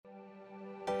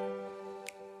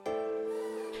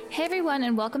Hey everyone,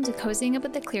 and welcome to Cozying Up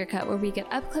with the Clear Cut, where we get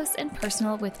up close and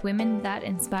personal with women that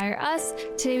inspire us.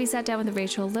 Today we sat down with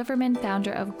Rachel Liverman,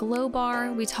 founder of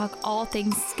Glowbar. We talk all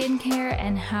things skincare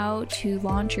and how to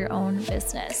launch your own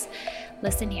business.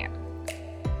 Listen here.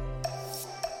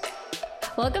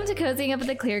 Welcome to Cozying Up with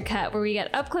the Clear Cut, where we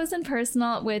get up close and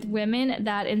personal with women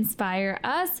that inspire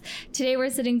us. Today we're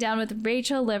sitting down with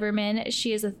Rachel Liverman.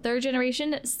 She is a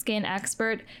third-generation skin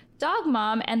expert, dog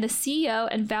mom, and the CEO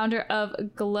and founder of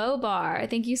Glowbar.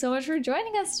 Thank you so much for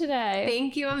joining us today.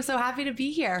 Thank you. I'm so happy to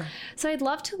be here. So I'd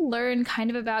love to learn kind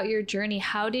of about your journey.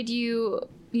 How did you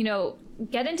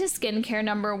get into skincare,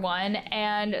 number one,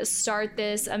 and start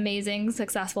this amazing,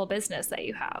 successful business that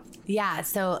you have? Yeah.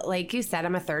 So like you said,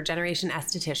 I'm a third generation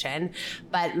esthetician,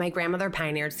 but my grandmother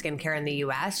pioneered skincare in the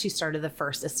US. She started the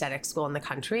first aesthetic school in the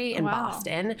country in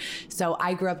Boston. So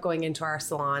I grew up going into our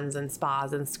salons and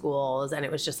spas and schools, and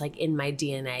it was just like in my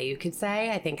DNA, you could say.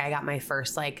 I think I got my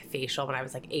first like facial when I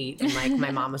was like 8, and like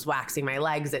my mom was waxing my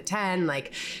legs at 10.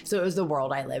 So it was the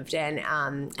world I lived in.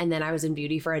 And then I was in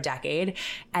beauty for a decade,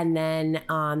 and then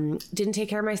didn't take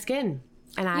care of my skin.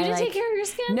 And you didn't take care of your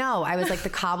skin? No, I was like the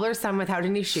cobbler's son without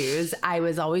any shoes. I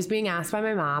was always being asked by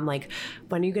my mom, like,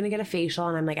 when are you going to get a facial?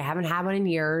 And I'm like, I haven't had one in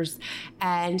years.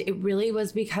 And it really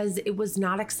was because it was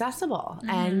not accessible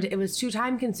and it was too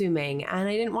time consuming. And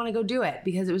I didn't want to go do it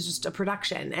because it was just a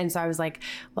production. And so I was like,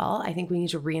 well, I think we need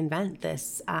to reinvent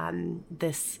this,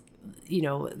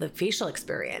 the facial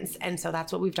experience. And so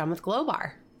that's what we've done with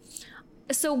Glowbar.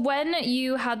 So when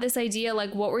you had this idea,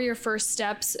 like what were your first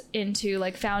steps into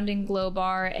like founding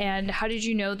Glowbar, and how did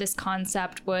you know this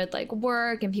concept would like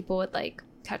work and people would like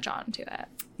catch on to it?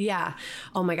 Yeah.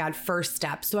 Oh my God. First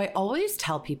step. So I always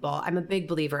tell people I'm a big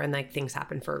believer in like things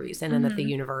happen for a reason and that the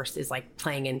universe is like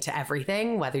playing into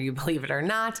everything, whether you believe it or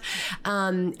not.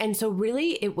 And so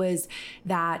really it was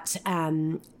that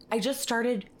I just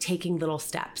started taking little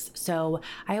steps. So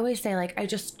I always say like, I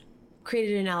just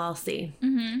created an LLC.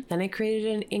 Then I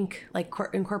created an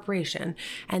incorporation.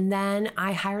 And then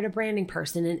I hired a branding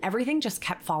person, and everything just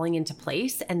kept falling into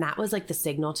place. And that was like the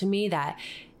signal to me that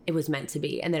it was meant to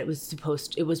be, and that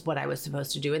it was what I was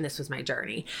supposed to do. And this was my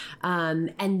journey.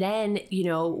 And then,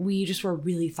 we just were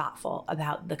really thoughtful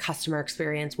about the customer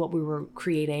experience, what we were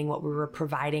creating, what we were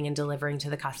providing and delivering to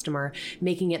the customer,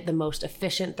 making it the most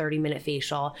efficient 30-minute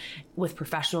facial with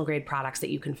professional grade products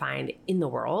that you can find in the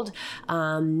world.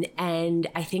 And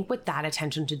I think with that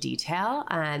attention to detail,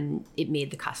 it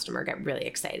made the customer get really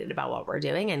excited about what we're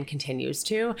doing and continues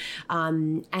to.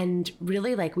 And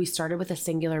really we started with a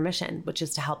singular mission, which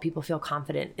is to help people feel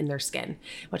confident in their skin,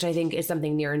 which I think is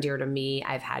something near and dear to me.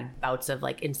 I've had bouts of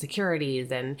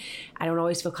insecurities, and I don't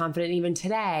always feel confident even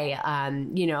today,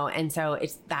 and so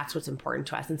that's what's important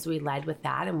to us. And so we led with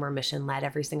that, and we're mission led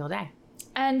every single day.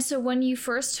 And so when you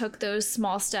first took those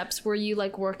small steps, were you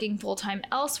working full-time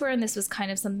elsewhere, and this was kind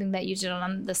of something that you did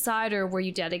on the side, or were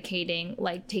you dedicating,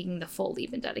 taking the full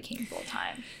leap and dedicating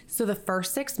full-time? So the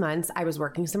first 6 months I was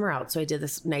working somewhere else. So I did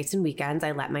this nights and weekends.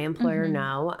 I let my employer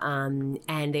know,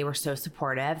 and they were so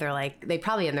supportive. They're they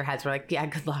probably in their heads were yeah,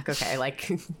 good luck.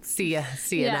 Okay. See ya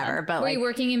never. But were you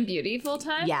working in beauty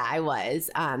full-time? Yeah, I was.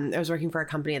 I was working for a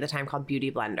company at the time called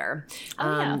Beauty Blender,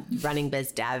 running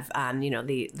biz dev,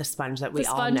 the sponge that we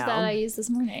all know. The sponge that I used this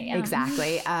morning. Yeah.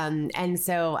 Exactly. And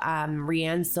so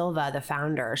Rianne Silva, the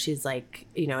founder, she's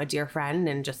a dear friend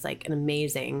and just an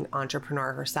amazing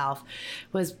entrepreneur herself,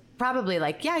 was probably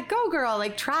yeah, go girl,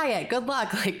 try it. Good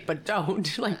luck. But don't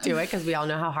do it, because we all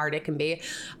know how hard it can be.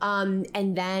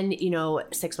 And then,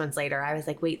 6 months later, I was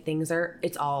wait,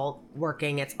 it's all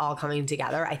working. It's all coming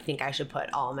together. I think I should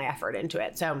put all my effort into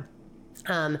it. So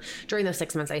during those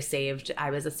 6 months I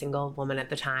was a single woman at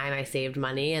the time. I saved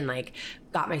money and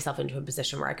got myself into a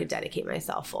position where I could dedicate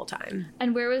myself full time.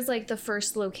 And where was the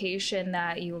first location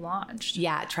that you launched?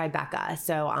 Yeah, Tribeca.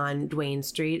 So on Duane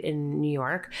Street in New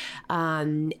York.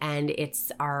 And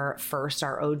it's our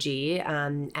OG,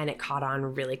 and it caught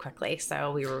on really quickly.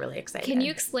 So we were really excited. Can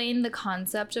you explain the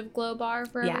concept of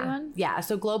Glowbar for everyone? Yeah.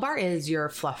 So Glowbar is your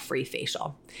fluff-free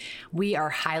facial. We are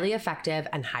highly effective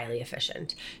and highly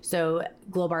efficient. So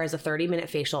Glowbar is a 30-minute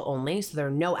facial only. So there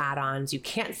are no add-ons. You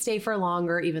can't stay for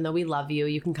longer, even though we love you.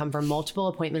 You can come for multiple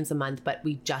appointments a month, but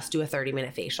we just do a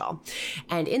 30-minute facial.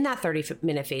 And in that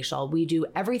 30-minute facial, we do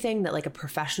everything that a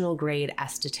professional grade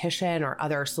esthetician or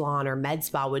other salon or med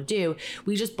spa would do.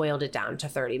 We just boiled it down to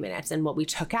 30 minutes. And what we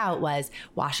took out was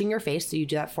washing your face. So you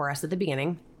do that for us at the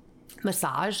beginning.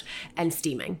 massage, and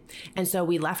steaming. And so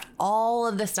we left all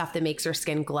of the stuff that makes your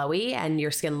skin glowy and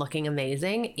your skin looking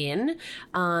amazing in.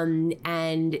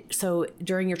 And so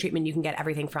during your treatment, you can get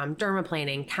everything from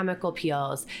dermaplaning, chemical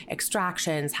peels,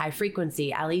 extractions, high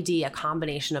frequency, LED, a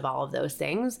combination of all of those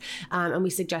things. And we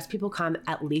suggest people come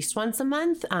at least once a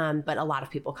month, but a lot of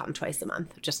people come twice a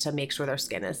month just to make sure their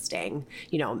skin is staying,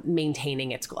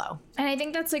 maintaining its glow. And I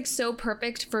think that's like so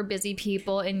perfect for busy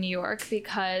people in New York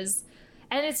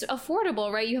and it's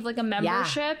affordable, right? You have like a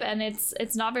membership and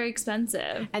it's not very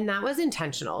expensive. And that was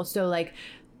intentional. So like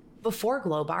before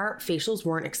Glow Bar, facials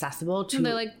weren't accessible to...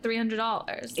 They're like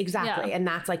 $300. Exactly. Yeah. And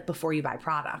that's like before you buy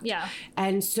product. Yeah.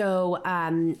 And so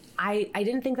I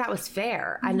didn't think that was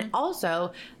fair. And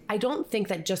also, I don't think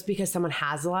that just because someone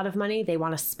has a lot of money, they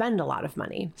want to spend a lot of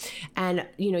money. And,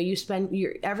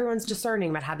 everyone's discerning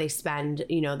about how they spend,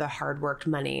 the hard worked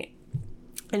money.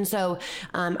 And so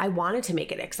I wanted to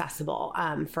make it accessible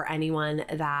for anyone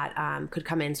that could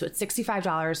come in. So it's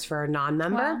 $65 for a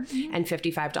non-member and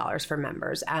 $55 for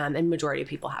members. And majority of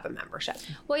people have a membership.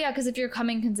 Well, yeah, because if you're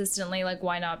coming consistently, like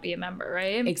why not be a member,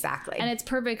 right? Exactly. And it's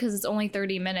perfect because it's only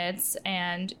 30 minutes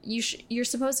and you're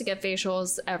supposed to get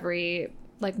facials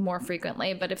more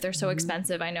frequently, but if they're so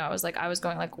expensive, I was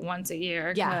going like once a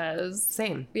year. Yeah,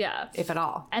 same. Yeah, if at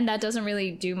all. And that doesn't really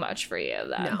do much for you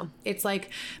then. No, it's like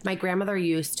my grandmother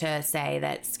used to say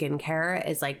that skincare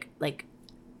is like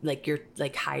your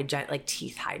hygiene, like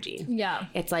teeth hygiene. Yeah,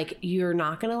 it's like you're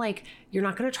not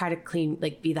gonna try to clean,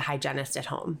 like be the hygienist at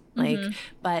home,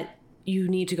 but you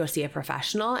need to go see a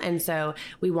professional. And so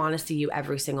we want to see you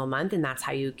every single month, and that's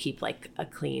how you keep like a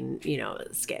clean,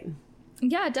 skin.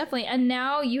 Yeah, definitely. And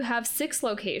now you have 6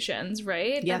 locations,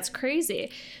 right? Yep. That's crazy.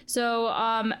 So,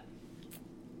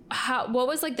 what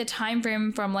was like the time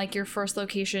frame from like your first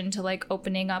location to like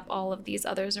opening up all of these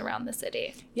others around the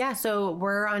city? Yeah, so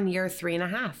we're on year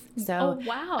 3.5. So oh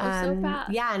wow, so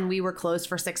fast. Yeah, and we were closed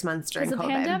for 6 months during COVID.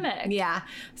 Pandemic. Yeah,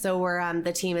 so we're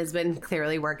the team has been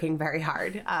clearly working very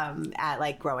hard at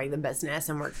like growing the business,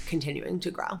 and we're continuing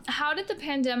to grow. How did the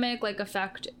pandemic like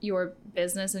affect your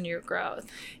business and your growth?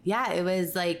 Yeah, it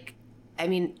was like,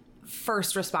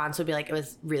 first response would be like it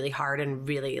was really hard and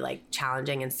really like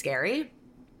challenging and scary.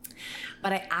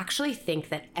 But I actually think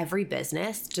that every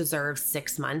business deserves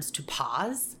 6 months to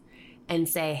pause and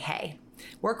say, hey,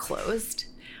 we're closed.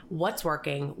 What's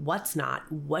working? What's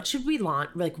not? What should we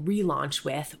relaunch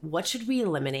with? What should we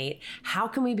eliminate? How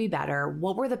can we be better?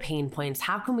 What were the pain points?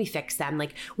 How can we fix them?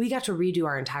 Like we got to redo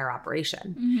our entire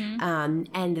operation.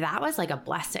 And that was like a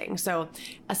blessing. So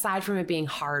aside from it being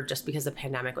hard just because the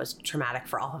pandemic was traumatic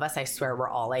for all of us, I swear we're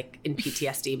all like in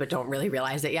PTSD, but don't really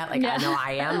realize it yet. Like I know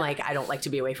I am, like I don't like to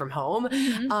be away from home.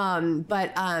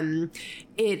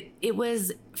 It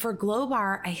was for Glow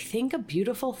Bar, I think a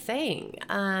beautiful thing.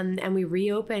 And we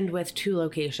reopened with 2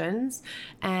 locations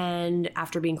and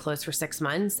after being closed for 6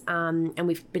 months, and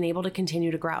we've been able to continue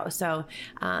to grow. So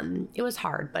it was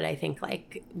hard, but I think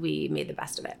like we made the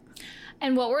best of it.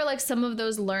 And what were like some of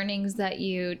those learnings that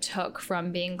you took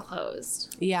from being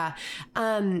closed? Yeah.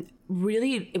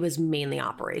 Really, it was mainly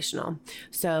operational.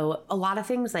 So a lot of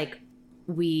things like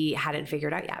we hadn't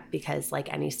figured out yet because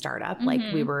like any startup, like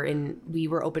we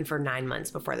were open for 9 months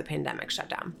before the pandemic shut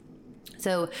down.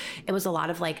 So it was a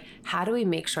lot of like, how do we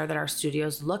make sure that our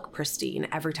studios look pristine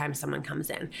every time someone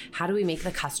comes in? How do we make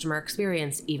the customer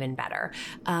experience even better?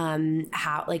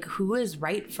 Who is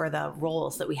right for the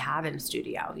roles that we have in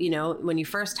studio? When you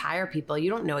first hire people, you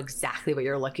don't know exactly what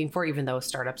you're looking for, even though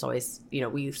startups always,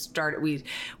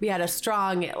 we had a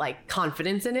strong like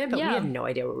confidence in it, but we had no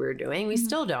idea what we were doing. We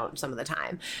still don't some of the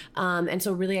time. And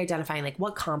so really identifying like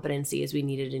what competencies we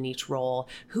needed in each role,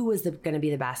 who was going to be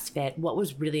the best fit, what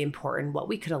was really important, what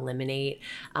we could eliminate.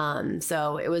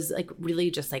 So it was like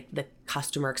really just like the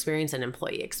customer experience and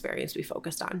employee experience we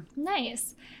focused on.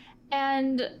 Nice.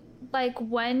 And like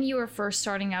when you were first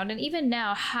starting out and even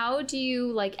now, how do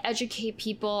you like educate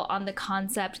people on the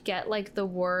concept, get like the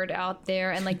word out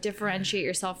there and like differentiate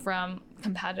yourself from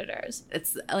competitors?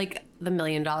 It's like the $1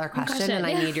 million question and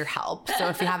I need your help. So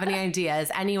if you have any ideas,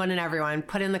 anyone and everyone,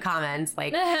 put in the comments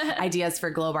like ideas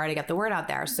for Glow Bar to get the word out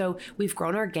there. So we've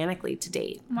grown organically to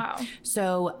date. Wow.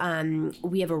 So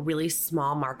we have a really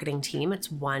small marketing team.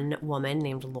 It's one woman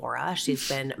named Laura. She's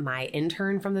been my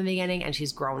intern from the beginning and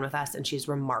she's grown with us and she's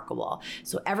remarkable.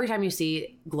 So every time you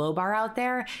see Glow Bar out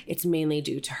there, it's mainly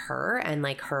due to her and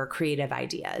like her creative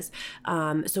ideas.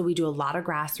 So we do a lot of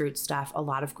grassroots stuff, a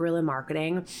lot of guerrilla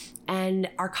marketing, and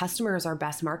our customers customer is our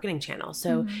best marketing channel.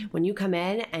 So when you come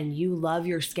in and you love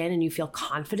your skin and you feel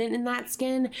confident in that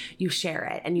skin, you share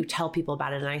it and you tell people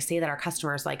about it. And I say that our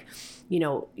customers, like, you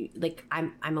know, like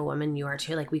I'm a woman, you are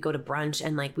too. Like we go to brunch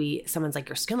and like someone's like,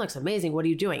 your skin looks amazing. What are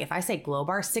you doing? If I say Glow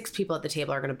Bar, 6 people at the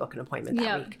table are going to book an appointment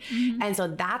that week. And so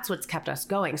that's what's kept us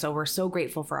going. So we're so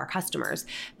grateful for our customers.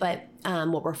 But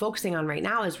what we're focusing on right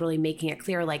now is really making it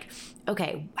clear, like,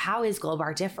 okay, how is Glow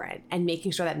Bar different? And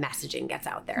making sure that messaging gets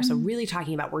out there. So really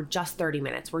talking about, we're just 30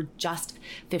 minutes. We're just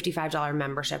 $55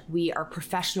 membership. We are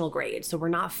professional grade. So we're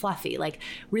not fluffy. Like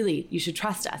really, you should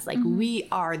trust us. Like we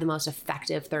are the most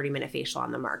effective 30-minute facial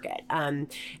on the market.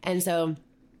 And so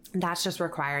that's just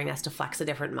requiring us to flex a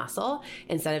different muscle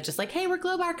instead of just like, hey, we're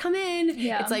Glow Bar, come in.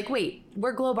 Yeah. It's like, wait,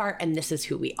 we're Glow Bar and this is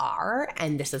who we are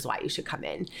and this is why you should come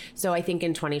in. So I think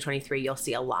in 2023, you'll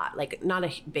see a lot, like not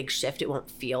a big shift. It won't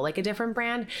feel like a different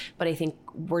brand, but I think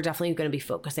we're definitely going to be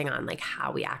focusing on like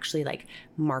how we actually like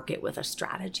market with a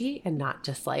strategy and not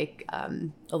just like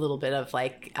a little bit of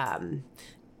like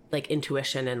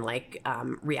intuition and like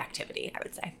reactivity, I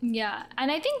would say. Yeah.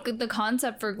 And I think the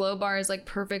concept for Glow Bar is like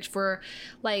perfect for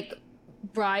like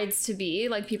brides to be,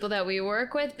 like people that we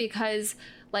work with, because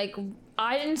like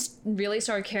I didn't really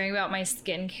start caring about my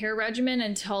skincare regimen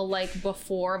until like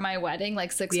before my wedding,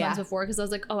 like 6 months before, because I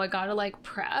was like, oh, I gotta like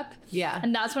prep. Yeah.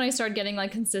 And that's when I started getting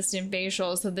like consistent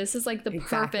facials. So this is like the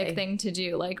perfect thing to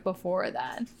do like before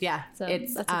that. Yeah. So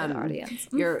that's a good audience.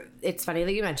 It's funny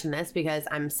that you mentioned this because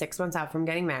I'm 6 months out from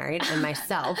getting married and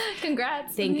myself.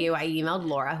 Congrats. Thank you. I emailed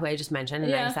Laura, who I just mentioned,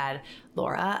 and I said,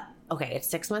 Laura, okay, it's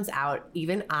 6 months out.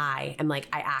 Even I am like,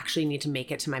 I actually need to make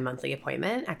it to my monthly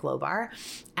appointment at Glow Bar.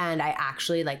 And I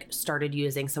actually like started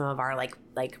using some of our like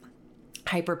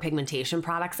hyperpigmentation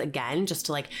products again, just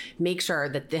to like make sure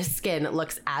that this skin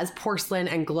looks as porcelain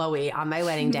and glowy on my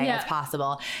wedding day as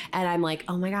possible. And I'm like,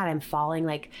 oh my God, I'm falling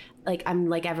like I'm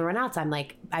like everyone else. I'm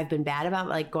like, I've been bad about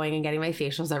like going and getting my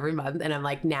facials every month. And I'm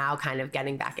like now kind of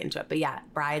getting back into it. But yeah,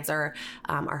 brides are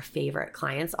our favorite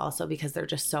clients also because they're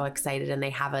just so excited and they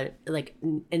have a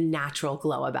natural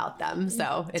glow about them.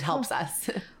 So it helps us.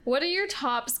 What are your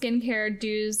top skincare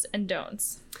do's and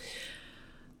don'ts?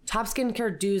 Top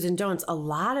skincare do's and don'ts. A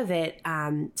lot of it.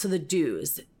 So the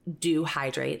do's. Do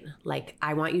hydrate. Like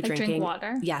I want you drinking drink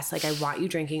water. Yes. Like I want you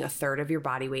drinking 1/3 of your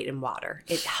body weight in water.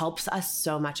 It helps us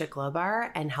so much at Glow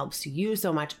Bar and helps you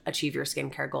so much achieve your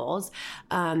skincare goals.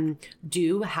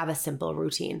 Do have a simple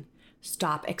routine.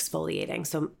 Stop exfoliating.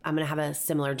 So I'm going to have a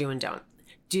similar do and don't.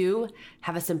 Do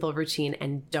have a simple routine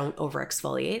and don't over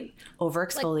exfoliate. Over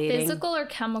exfoliating. Like physical or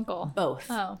chemical? Both.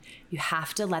 Oh. You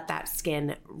have to let that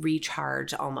skin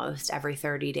recharge almost every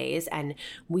 30 days. And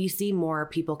we see more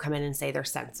people come in and say they're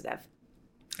sensitive.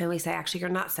 And we say, actually, you're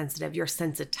not sensitive, you're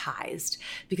sensitized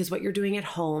because what you're doing at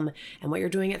home and what you're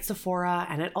doing at Sephora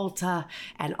and at Ulta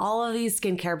and all of these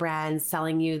skincare brands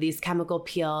selling you these chemical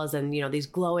peels and, you know, these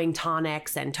glowing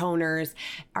tonics and toners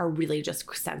are really just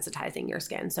sensitizing your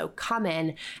skin. So come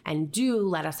in and do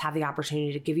let us have the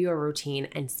opportunity to give you a routine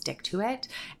and stick to it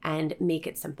and make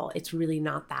it simple. It's really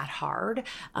not that hard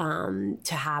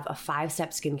to have a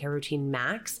 5-step skincare routine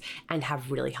max and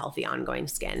have really healthy ongoing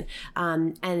skin.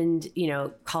 And, you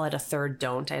know, call it a third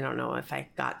don't. I don't know if I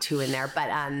got 2 in there, but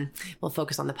we'll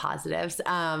focus on the positives.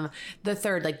 The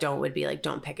third don't would be like,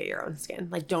 don't pick at your own skin.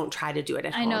 Like don't try to do it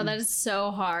at home. I know that is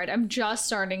so hard. I'm just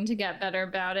starting to get better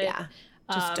about it. Yeah.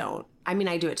 Just don't. I mean,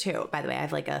 I do it too. By the way, I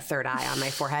have like a third eye on my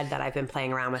forehead that I've been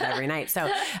playing around with every night. So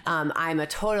I'm a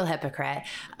total hypocrite.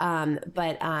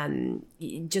 But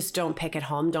just don't pick at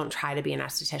home. Don't try to be an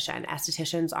esthetician.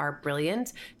 Estheticians are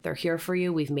brilliant. They're here for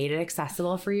you. We've made it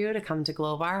accessible for you to come to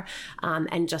Glow Bar.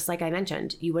 And just like I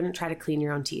mentioned, you wouldn't try to clean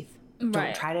your own teeth. Right.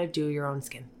 Don't try to do your own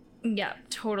skin. Yeah,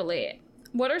 totally.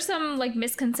 What are some like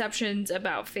misconceptions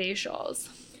about facials?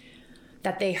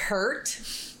 That they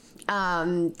hurt.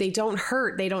 They don't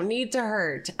hurt. They don't need to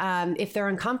hurt. If they're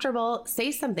uncomfortable,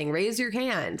 say something, raise your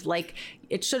hand. Like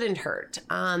it shouldn't hurt.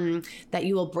 That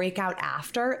you will break out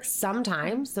after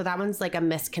sometimes. So that one's like a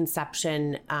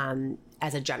misconception,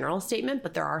 as a general statement,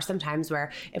 but there are some times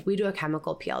where if we do a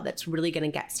chemical peel that's really going to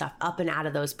get stuff up and out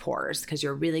of those pores because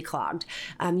you're really clogged,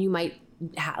 you might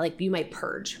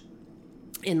purge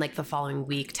in like the following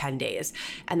week, 10 days.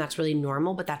 And that's really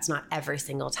normal, but that's not every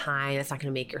single time. It's not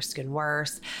going to make your skin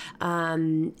worse.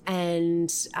 Also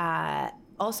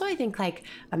I think like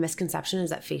a misconception is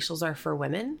that facials are for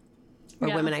women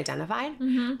or women identified.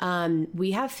 Mm-hmm. We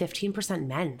have 15%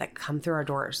 men that come through our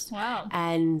doors. Wow.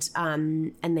 And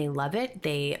they love it.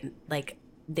 They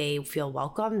feel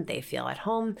welcome. They feel at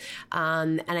home.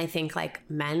 And I think like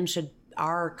men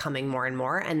are coming more and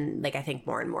more. And like, I think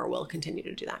more and more will continue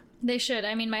to do that. They should.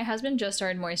 I mean, my husband just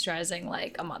started moisturizing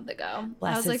like a month ago.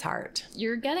 Bless his heart.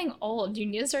 You're getting old. You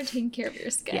need to start taking care of your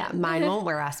skin. Yeah, mine won't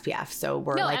wear SPF, so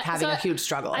we're having a huge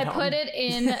struggle at home. I put it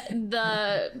in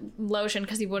the lotion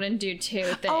because he wouldn't do two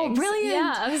things. Oh, brilliant.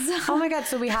 Yeah. Oh my God.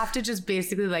 So we have to just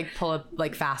basically like pull a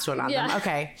like fast one on them.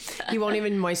 Okay. He won't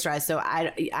even moisturize. So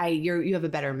you have a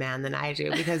better man than I do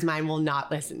because mine will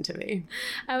not listen to me.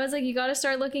 I was like, you got to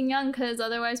start looking young because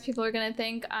otherwise people are going to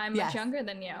think I'm much younger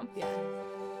than you. Yeah.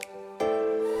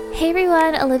 Hey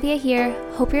everyone, Olivia here.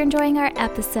 Hope you're enjoying our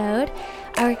episode.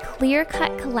 Our Clear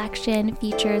Cut collection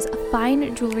features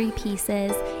fine jewelry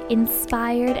pieces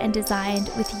inspired and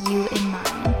designed with you in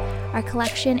mind. Our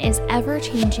collection is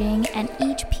ever-changing and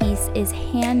each piece is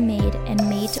handmade and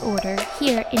made to order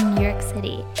here in New York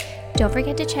City. Don't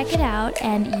forget to check it out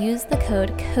and use the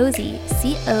code COZY,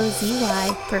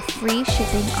 COZY, for free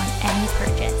shipping on any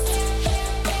purchase.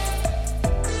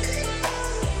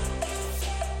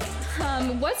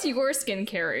 What's your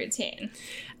skincare routine?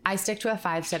 I stick to a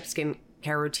 5-step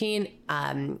skincare routine.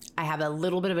 I have a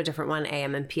little bit of a different one,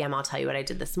 AM and PM. I'll tell you what I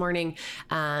did this morning.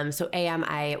 So AM,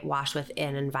 I wash with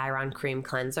an Environ cream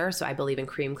cleanser. So I believe in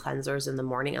cream cleansers in the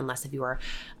morning, unless if you are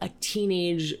a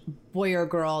teenage boy or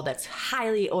girl that's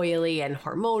highly oily and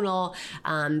hormonal,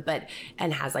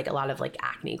 and has like a lot of like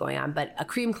acne going on. But a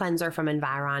cream cleanser from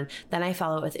Environ. Then I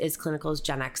follow it with Is Clinical's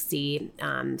Gen XC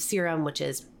serum, which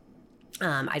is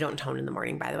I don't tone in the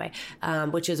morning, by the way,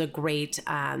 which is a great,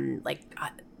 to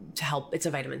help. It's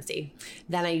a vitamin C.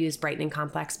 Then I use Brightening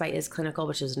Complex by Is Clinical,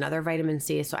 which is another vitamin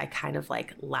C. So I kind of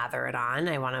like lather it on.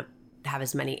 I want to have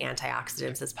as many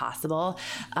antioxidants as possible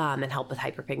and help with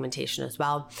hyperpigmentation as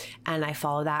well. And I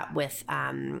follow that with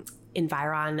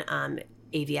Environ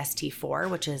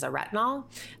AVST4, which is a retinol.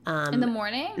 In the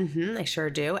morning? Mm-hmm, I sure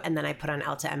do. And then I put on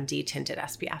Elta MD Tinted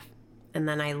SPF. And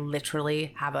then I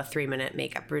literally have a 3-minute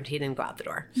makeup routine and go out the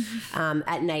door. Mm-hmm.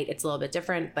 At night, it's a little bit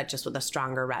different, but just with a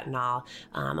stronger retinol,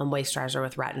 a moisturizer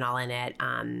with retinol in it,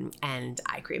 and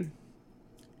eye cream.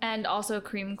 And also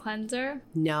cream cleanser?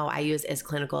 No, I use Is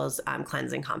Clinical's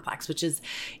cleansing complex,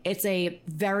 it's a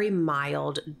very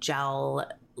mild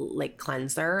gel like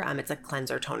cleanser. It's a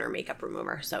cleanser, toner, makeup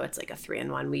remover. So it's like a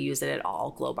 3-in-1. We use it at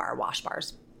all Glow Bar wash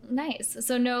bars. Nice.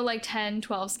 So no like 10,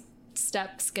 12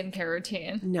 step skincare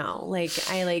routine. No,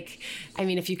 I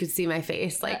mean, if you could see my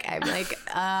face, like I'm like,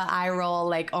 eye roll,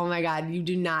 like, oh my God, you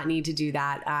do not need to do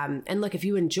that. And look, if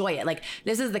you enjoy it, like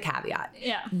this is the caveat.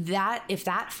 Yeah. That if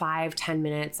that 5-10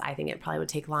 minutes, I think it probably would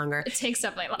take longer. It takes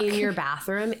definitely longer. In your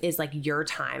bathroom is like your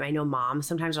time. I know moms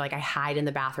sometimes are like, I hide in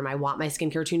the bathroom. I want my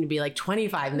skincare routine to be like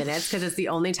 25 minutes because it's the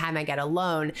only time I get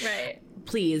alone. Right.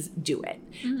 Please do it.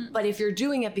 Mm-hmm. But if you're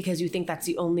doing it because you think that's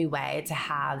the only way to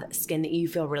have skin that you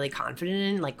feel really confident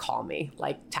in, like call me,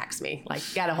 like text me, like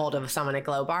get a hold of someone at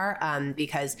Glow Bar,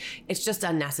 because it's just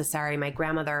unnecessary. My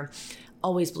grandmother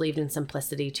always believed in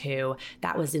simplicity too.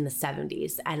 That was in the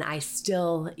 70s. And I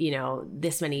still,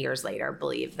 this many years later,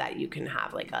 believe that you can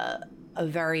have like a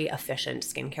very efficient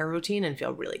skincare routine and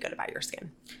feel really good about your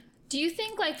skin. Do you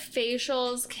think like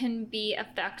facials can be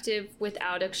effective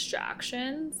without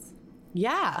extractions?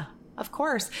 Yeah, of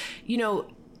course.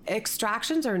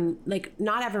 Extractions are like,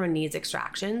 not everyone needs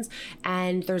extractions.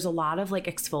 And there's a lot of like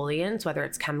exfoliants, whether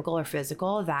it's chemical or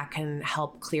physical, that can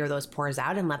help clear those pores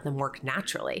out and let them work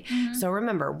naturally. Mm-hmm. So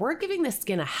remember, we're giving the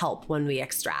skin a help when we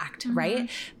extract, mm-hmm. right?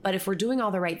 But if we're doing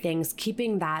all the right things,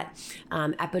 keeping that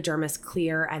epidermis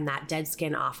clear and that dead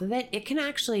skin off of it,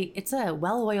 it's a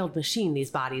well-oiled machine, these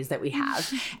bodies that we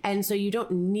have. And so you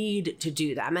don't need to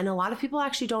do them. And a lot of people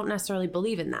actually don't necessarily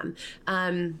believe in them.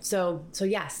 So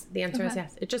yes, the answer is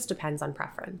yes. It just depends on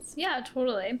preference. Yeah,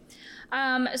 totally.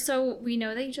 So we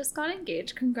know that you just got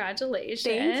engaged. Congratulations.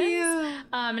 Thank you.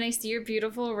 And I see your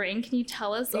beautiful ring. Can you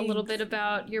tell us a little bit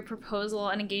about your proposal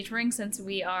and engagement ring, since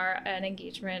we are an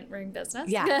engagement ring business?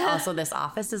 Yeah. Also, this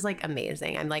office is like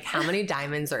amazing. I'm like, how many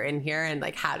diamonds are in here? And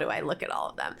like, how do I look at all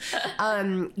of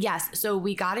them? Yes. So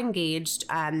we got engaged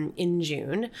in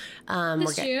June.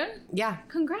 June? Yeah.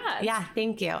 Congrats. Yeah.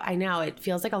 Thank you. I know it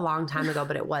feels like a long time ago,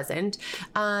 but it wasn't.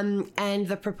 And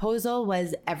the proposal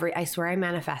was I swear I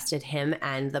manifested him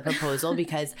and the proposal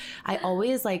because I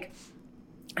always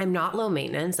I'm not low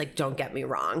maintenance. Like, don't get me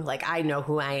wrong. Like, I know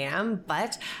who I am,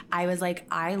 but I was like,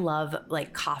 I love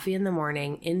like coffee in the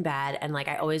morning in bed. And like,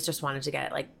 I always just wanted to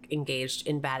get like engaged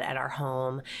in bed at our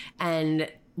home. And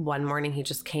one morning he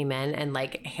just came in and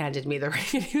like handed me the ring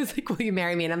and he was like, will you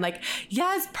marry me? And I'm like,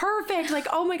 yes, perfect. Like,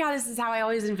 oh my God, this is how I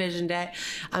always envisioned it.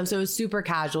 So it was super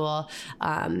casual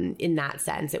in that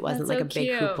sense. It wasn't like a big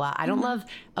hoopla. I don't love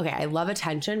okay, I love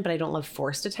attention, but I don't love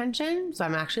forced attention. So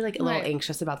I'm actually like a little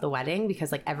anxious about the wedding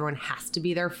because like everyone has to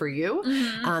be there for you.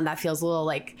 That feels a little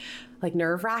like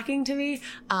nerve wracking to me.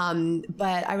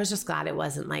 But I was just glad it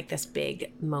wasn't like this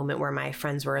big moment where my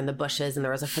friends were in the bushes and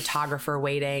there was a photographer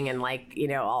waiting and like, you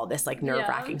know, all this like nerve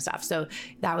wracking stuff. So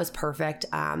that was perfect.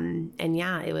 And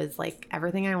yeah, it was like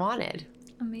everything I wanted.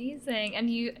 Amazing. And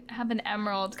you have an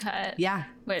emerald cut. Yeah.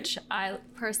 Which I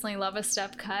personally love a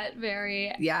step cut.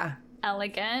 Very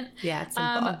elegant. Yeah, it's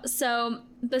simple. So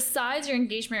besides your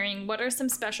engagement ring, what are some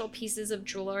special pieces of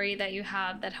jewelry that you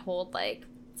have that hold like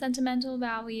sentimental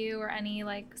value or any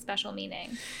like special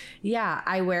meaning? Yeah,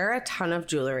 I wear a ton of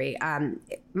jewelry.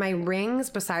 My rings,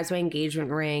 besides my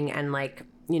engagement ring and like,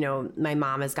 you know, my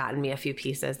mom has gotten me a few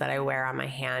pieces that I wear on my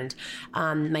hand.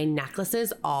 My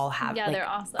necklaces all have, they're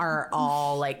awesome. Are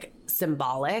all like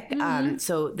symbolic.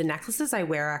 So the necklaces I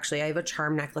wear, actually, I have a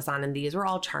charm necklace on, and these were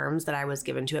all charms that I was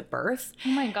given to at birth. Oh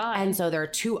my God. And so there are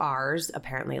 2 R's.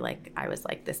 Apparently, like I was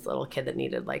like this little kid that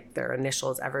needed like their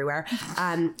initials everywhere.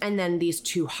 And then these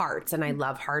 2 hearts, and I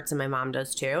love hearts, and my mom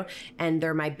does too. And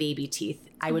they're my baby teeth.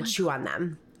 I would chew on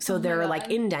them. So they're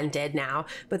like indented now,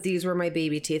 but these were my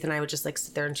baby teeth, and I would just like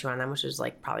sit there and chew on them, which is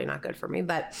like probably not good for me.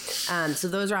 But so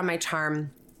those are on my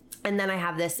charm. And then I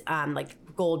have this like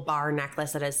gold bar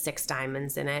necklace that has 6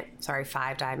 diamonds in it. Sorry,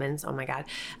 5 diamonds. Oh my God.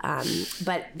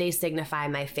 But they signify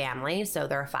my family. So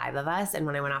there are 5 of us. And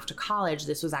when I went off to college,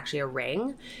 this was actually a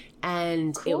ring.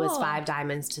 And it was 5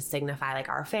 diamonds to signify like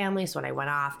our family. So when I went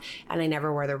off, and I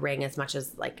never wore the ring as much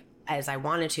as I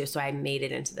wanted to. So I made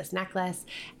it into this necklace.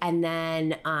 And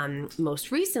then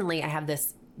most recently, I have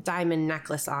this diamond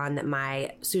necklace on that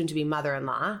my soon-to-be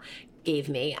mother-in-law gave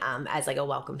me as like a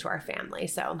welcome to our family.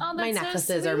 So my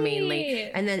necklaces are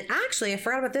mainly, and then actually I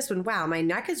forgot about this one. Wow, my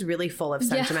neck is really full of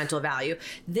sentimental value.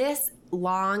 This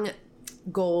long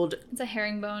gold, it's a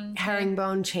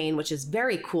herringbone chain, which is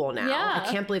very cool now.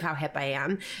 I can't believe how hip I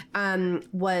am.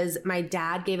 Was my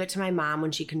dad gave it to my mom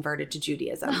when she converted to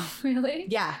Judaism. Oh, really?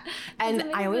 Yeah.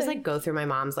 And I always like go through my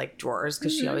mom's like drawers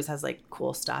because she always has like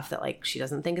cool stuff that like she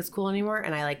doesn't think is cool anymore.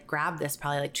 And I like grabbed this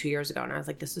probably like 2 years ago, and I was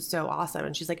like, this is so awesome.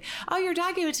 And she's like, oh, your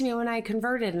dad gave it to me when I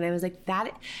converted. And I was like,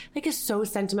 that like is so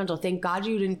sentimental. Thank God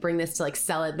you didn't bring this to like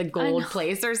sell at the gold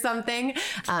place or something.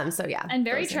 So yeah. And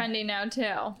very trendy now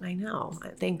too. I know.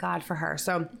 Thank God for her.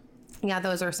 So yeah,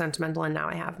 those are sentimental, and now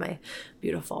I have my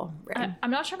beautiful ring.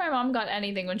 I'm not sure my mom got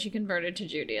anything when she converted to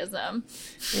Judaism.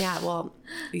 Yeah, well,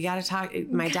 you got to talk.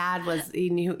 My dad he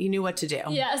knew what to do.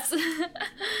 Yes.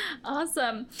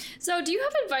 Awesome. So do you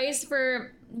have advice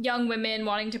for young women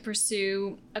wanting to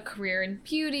pursue a career in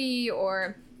beauty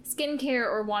or skincare,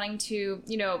 or wanting to,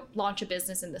 you know, launch a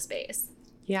business in the space?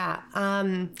 Yeah.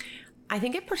 I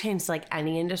think it pertains to like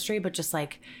any industry, but just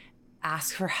like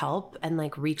ask for help and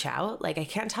like reach out. Like I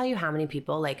can't tell you how many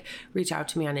people like reach out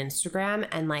to me on Instagram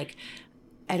and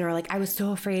are like, I was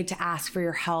so afraid to ask for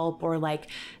your help, or like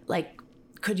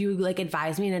could you like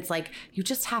advise me? And it's like, you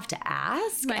just have to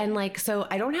ask. Right. And like, so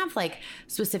I don't have like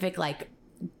specific like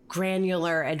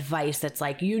granular advice that's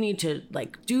like, you need to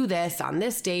like do this on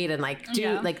this date and like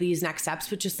do like these next steps,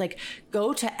 but just like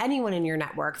go to anyone in your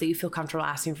network that you feel comfortable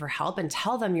asking for help and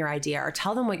tell them your idea or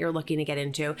tell them what you're looking to get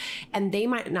into. And they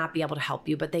might not be able to help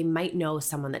you, but they might know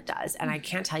someone that does. And I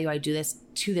can't tell you, I do this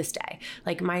to this day.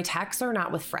 Like my texts are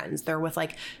not with friends. They're with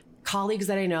like colleagues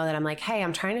that I know that I'm like, hey,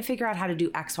 I'm trying to figure out how to do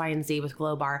X, Y, and Z with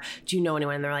Glow Bar. Do you know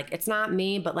anyone? And they're like, it's not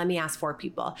me, but let me ask 4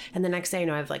 people. And the next day I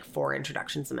know I have like 4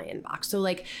 introductions in my inbox. So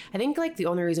like, I think like the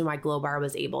only reason why Glow Bar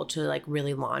was able to like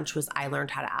really launch was I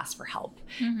learned how to ask for help.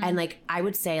 And like, I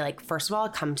would say like, first of all,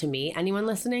 come to me. Anyone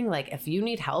listening, like if you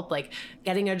need help, like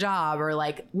getting a job or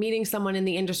like meeting someone in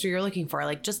the industry you're looking for,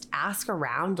 like just ask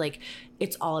around. Like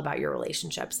it's all about your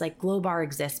relationships. Like Glow Bar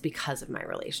exists because of my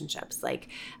relationships. Like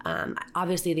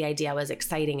obviously the idea was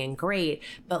exciting and great,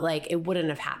 but like it wouldn't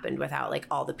have happened without like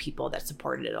all the people that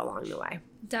supported it along the way.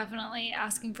 Definitely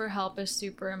asking for help is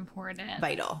super important.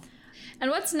 Vital.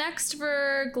 And what's next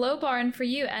for Glow Bar and for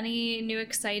you? Any new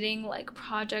exciting like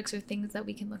projects or things that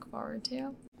we can look forward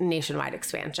to? Nationwide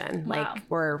expansion. Wow. Like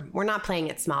we're not playing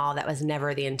it small. That was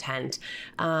never the intent.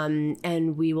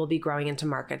 And we will be growing into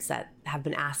markets that have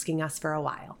been asking us for a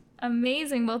while.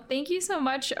 Amazing. Well, thank you so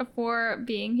much for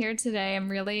being here today. I'm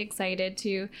really excited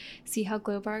to see how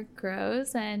Glow Bar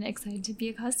grows and excited to be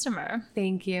a customer.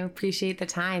 Thank you. Appreciate the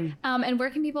time. And where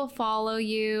can people follow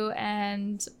you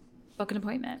and book an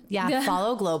appointment? Yeah,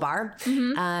 follow Glow Bar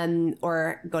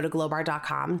or go to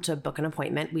glowbar.com to book an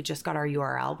appointment. We just got our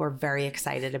URL. We're very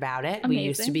excited about it. Amazing. We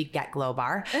used to be Get Glow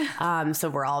Bar. So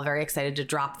we're all very excited to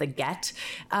drop the Get.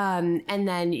 And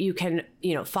then you can,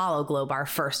 follow Glow Bar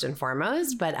first and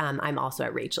foremost, but I'm also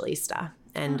at Rachel Ista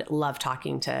and love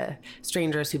talking to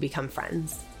strangers who become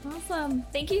friends. Awesome.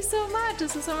 Thank you so much.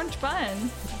 This was so much fun.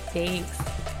 Thanks.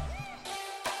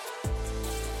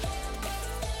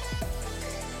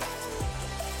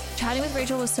 Chatting with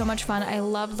Rachel was so much fun. I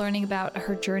loved learning about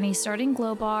her journey starting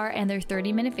Glow Bar and their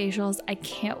 30-minute facials. I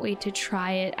can't wait to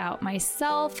try it out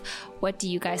myself. What do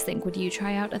you guys think? Would you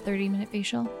try out a 30-minute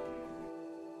facial?